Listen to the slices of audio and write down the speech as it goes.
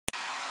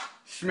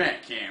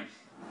Smack him.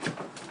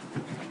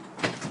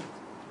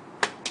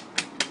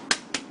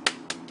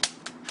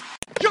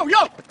 Yo!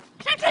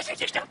 I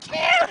just don't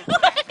care!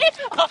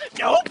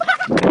 Nope!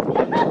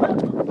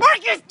 Mark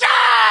is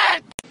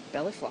dead!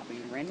 Belly flopping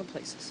in random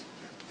places.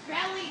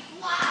 Belly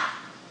flop!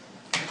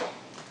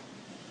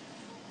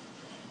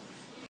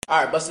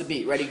 Alright, bust the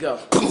beat. Ready, go.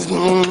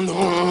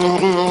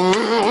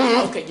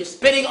 Okay, you're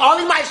spitting all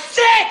in my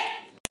shit!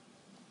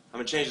 I'm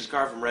gonna change this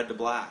car from red to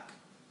black.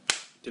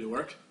 Did it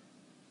work?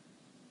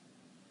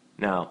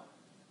 No.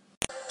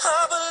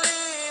 I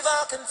believe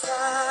I can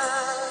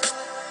fly.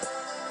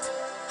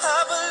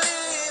 I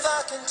believe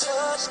I can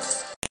touch.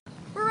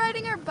 We're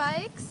riding our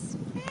bikes.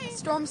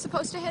 Storm's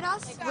supposed to hit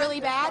us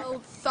really bad.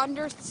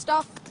 Thunder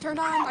stuff turned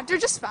on. They're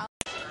just fell.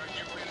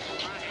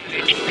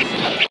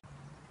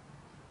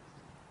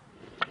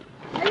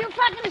 Are you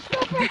fucking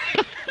stupid?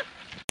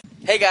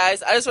 Hey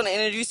guys, I just want to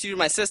introduce you to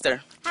my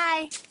sister.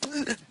 Hi.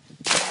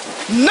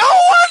 No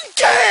one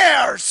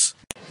cares!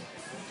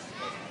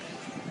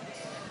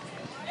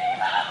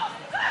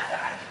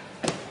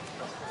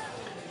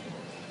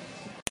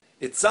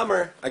 It's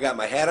summer, I got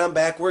my hat on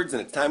backwards,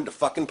 and it's time to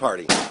fucking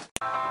party.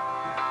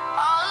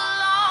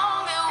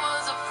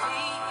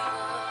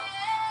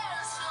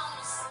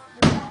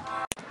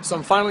 So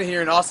I'm finally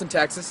here in Austin,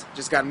 Texas.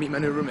 Just gotta meet my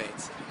new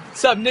roommates.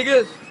 What's up,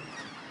 nigga?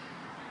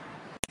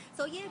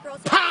 So yeah, girl.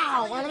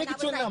 Pow! Why don't I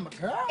get your number,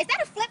 girl? Is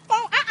that a flip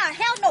phone?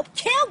 Hell no.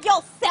 Kill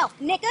yourself,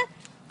 nigga.